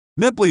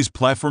Metblaze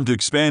platform to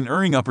expand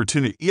earning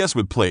opportunities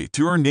with play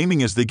to earn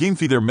naming as they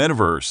Gamefi their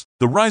Metaverse.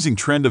 The rising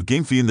trend of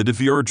Gamefi and the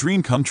Defi are a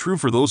dream come true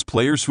for those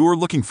players who are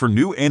looking for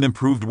new and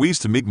improved ways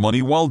to make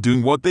money while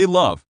doing what they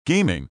love,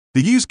 gaming.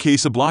 The use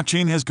case of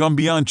blockchain has gone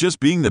beyond just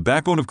being the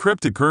backbone of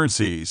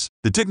cryptocurrencies.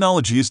 The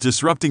technology is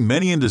disrupting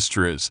many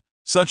industries,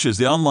 such as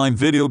the online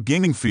video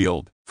gaming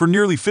field. For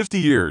nearly 50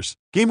 years,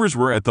 gamers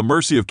were at the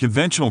mercy of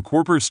conventional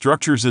corporate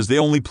structures as they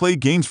only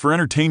played games for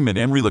entertainment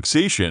and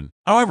relaxation.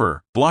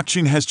 However,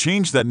 blockchain has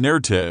changed that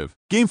narrative.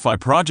 Gamefi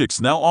projects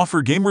now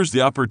offer gamers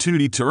the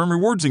opportunity to earn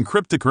rewards in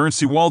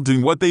cryptocurrency while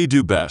doing what they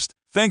do best,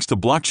 thanks to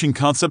blockchain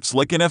concepts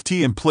like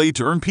NFT and play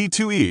to earn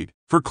P2E.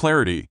 For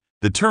clarity,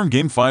 the term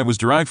Gamefi was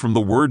derived from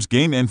the words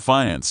game and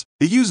finance.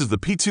 It uses the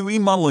P2E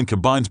model and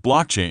combines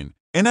blockchain,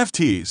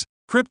 NFTs,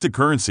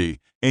 cryptocurrency,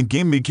 and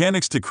game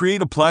mechanics to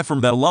create a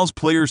platform that allows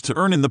players to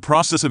earn in the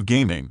process of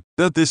gaming.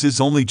 But this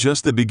is only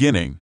just the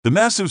beginning. The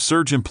massive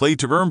surge in play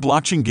to earn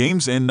blockchain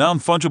games and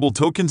non-fungible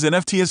tokens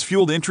NFT has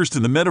fueled interest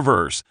in the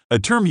Metaverse, a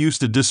term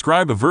used to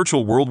describe a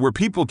virtual world where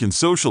people can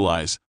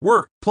socialize,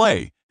 work,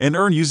 play, and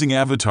earn using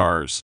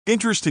avatars.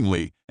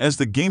 Interestingly, as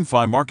the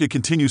Gamefi market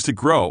continues to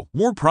grow,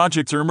 more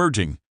projects are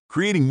emerging,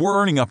 creating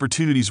more earning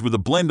opportunities with a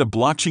blend of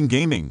blockchain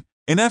gaming,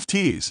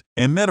 NFTs,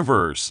 and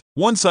Metaverse.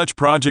 One such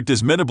project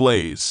is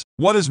Metblaze.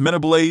 What is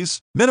Metblaze?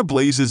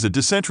 Metblaze is a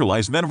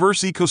decentralized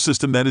Metaverse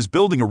ecosystem that is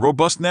building a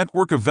robust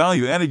network of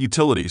value-added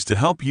utilities to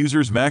help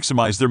users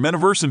maximize their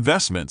Metaverse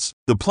investments.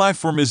 The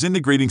platform is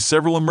integrating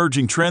several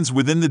emerging trends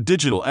within the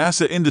digital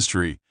asset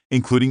industry,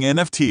 including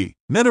NFT,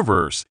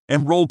 Metaverse,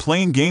 and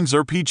role-playing games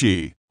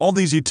RPG. All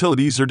these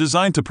utilities are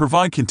designed to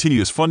provide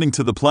continuous funding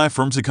to the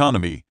platform's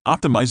economy,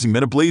 optimizing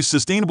Metablaze's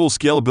sustainable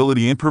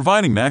scalability and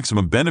providing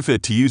maximum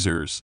benefit to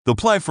users. The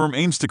platform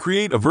aims to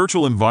create a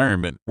virtual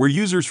environment where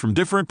users from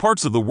different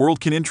parts of the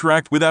world can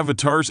interact with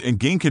avatars and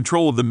gain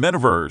control of the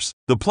Metaverse.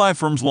 The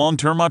platform's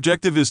long-term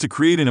objective is to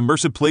create an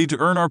immersive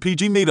play-to-earn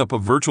RPG made up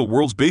of virtual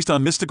worlds based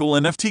on mystical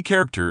NFT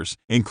characters,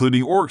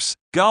 including orcs,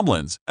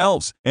 goblins,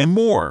 elves, and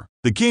more.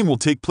 The game will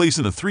take place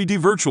in a 3D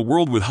virtual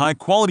world with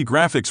high-quality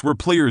graphics where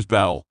players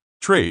battle,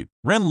 trade,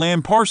 rent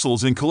land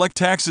parcels, and collect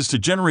taxes to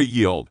generate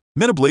yield.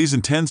 Metablaze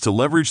intends to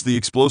leverage the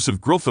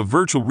explosive growth of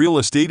virtual real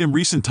estate in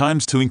recent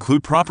times to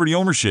include property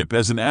ownership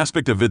as an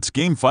aspect of its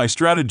GameFi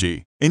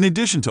strategy. In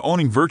addition to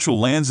owning virtual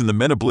lands in the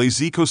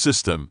Metablaze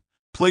ecosystem,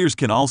 players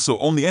can also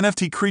own the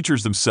NFT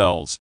creatures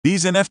themselves.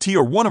 These NFT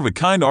are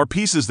one-of-a-kind art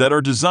pieces that are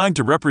designed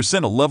to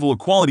represent a level of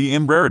quality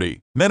and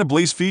rarity.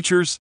 Metablaze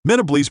features.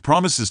 Metablaze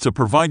promises to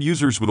provide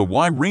users with a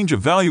wide range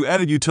of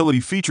value-added utility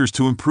features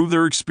to improve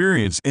their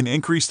experience and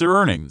increase their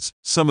earnings.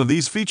 Some of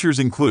these features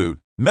include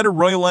Meta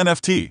Royal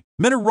NFT.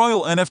 Meta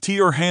Royal NFT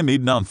are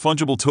handmade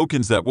non-fungible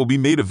tokens that will be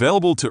made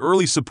available to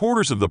early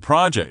supporters of the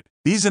project.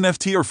 These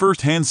NFT are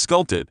first hand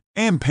sculpted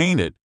and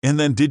painted, and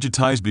then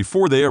digitized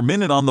before they are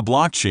minted on the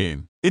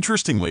blockchain.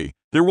 Interestingly,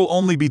 there will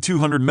only be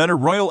 200 Meta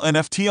Royal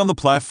NFT on the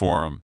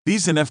platform.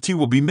 These NFT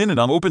will be minted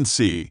on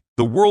OpenSea,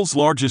 the world's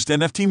largest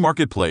NFT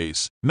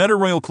marketplace. Meta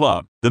Royal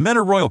Club. The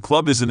Meta Royal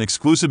Club is an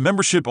exclusive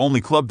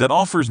membership-only club that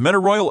offers Meta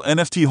Royal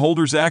NFT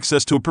holders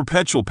access to a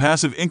perpetual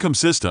passive income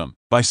system.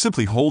 By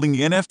simply holding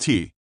the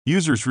NFT,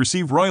 users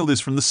receive royalties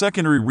from the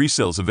secondary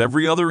resales of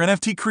every other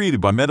NFT created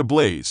by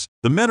Metablaze.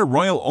 The Meta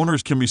Royal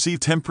owners can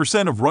receive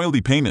 10% of royalty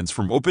payments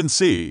from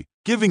OpenSea,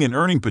 giving an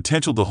earning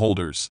potential to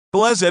holders.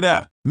 Blaze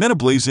app.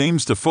 Metablaze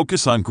aims to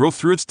focus on growth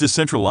through its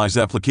decentralized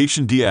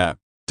application DApp,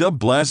 dubbed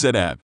Blaze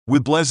app.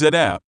 With Blaze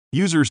app,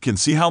 users can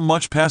see how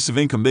much passive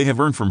income they have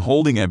earned from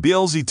holding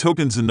MBLZ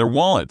tokens in their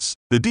wallets.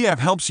 The DApp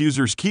helps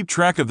users keep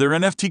track of their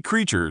NFT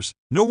creatures,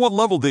 know what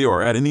level they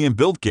are at in the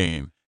inbuilt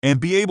game, and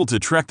be able to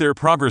track their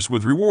progress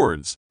with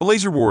rewards.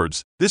 Blaze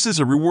Rewards. This is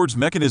a rewards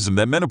mechanism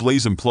that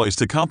Metablaze employs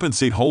to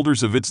compensate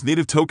holders of its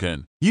native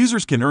token.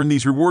 Users can earn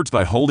these rewards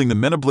by holding the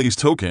Metablaze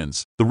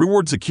tokens. The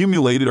rewards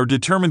accumulated are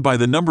determined by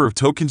the number of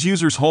tokens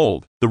users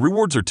hold. The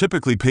rewards are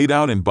typically paid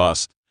out in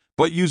Bust,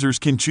 but users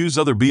can choose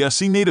other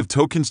BSC native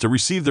tokens to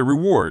receive their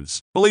rewards.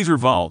 Blaze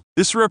Vault.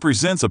 This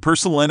represents a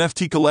personal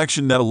NFT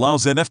collection that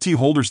allows NFT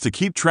holders to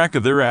keep track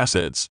of their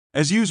assets.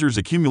 As users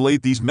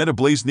accumulate these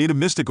Metablaze native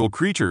mystical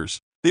creatures,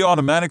 they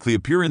automatically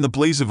appear in the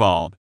Blaze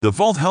Vault. The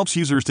vault helps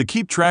users to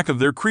keep track of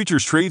their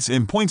creatures' traits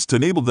and points to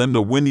enable them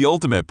to win the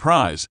ultimate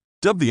prize,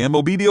 dubbed the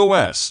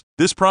MOBDOS.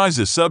 This prize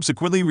is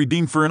subsequently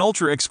redeemed for an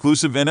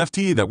ultra-exclusive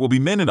NFT that will be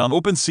minted on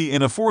OpenSea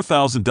and a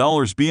 $4,000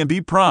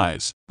 BNB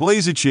prize.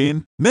 Blaze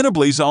Chain.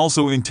 Metablaze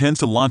also intends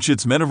to launch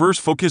its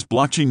Metaverse-focused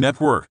blockchain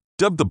network,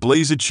 dubbed the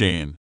Blaze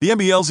Chain. The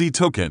MBLZ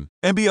token.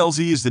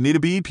 MBLZ is the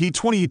native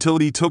EP20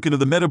 utility token of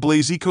the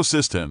Metablaze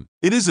ecosystem.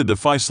 It is a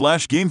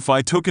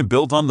DeFi/GameFi token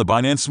built on the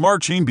Binance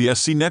Smart Chain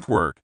BSC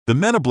network. The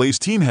Metablaze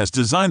team has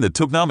designed the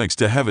tokenomics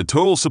to have a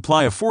total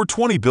supply of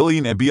 420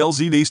 billion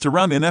MBLZ based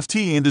around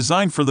NFT and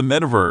designed for the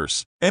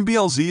Metaverse.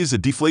 MBLZ is a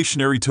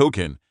deflationary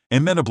token,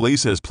 and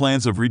Metablaze has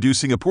plans of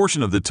reducing a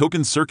portion of the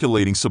token's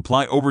circulating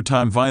supply over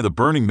time via the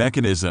burning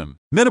mechanism.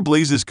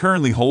 Metablaze is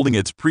currently holding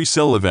its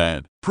pre-sale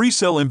event.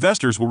 Pre-sale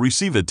investors will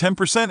receive a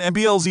 10%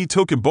 MBLZ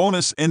token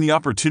bonus and the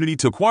opportunity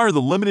to acquire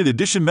the limited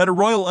edition Meta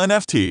Royal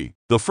NFT.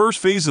 The first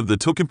phase of the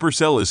token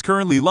pre-sale is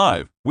currently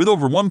live, with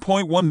over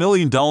 $1.1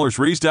 million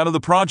raised out of the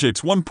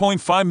project's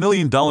 $1.5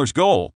 million goal.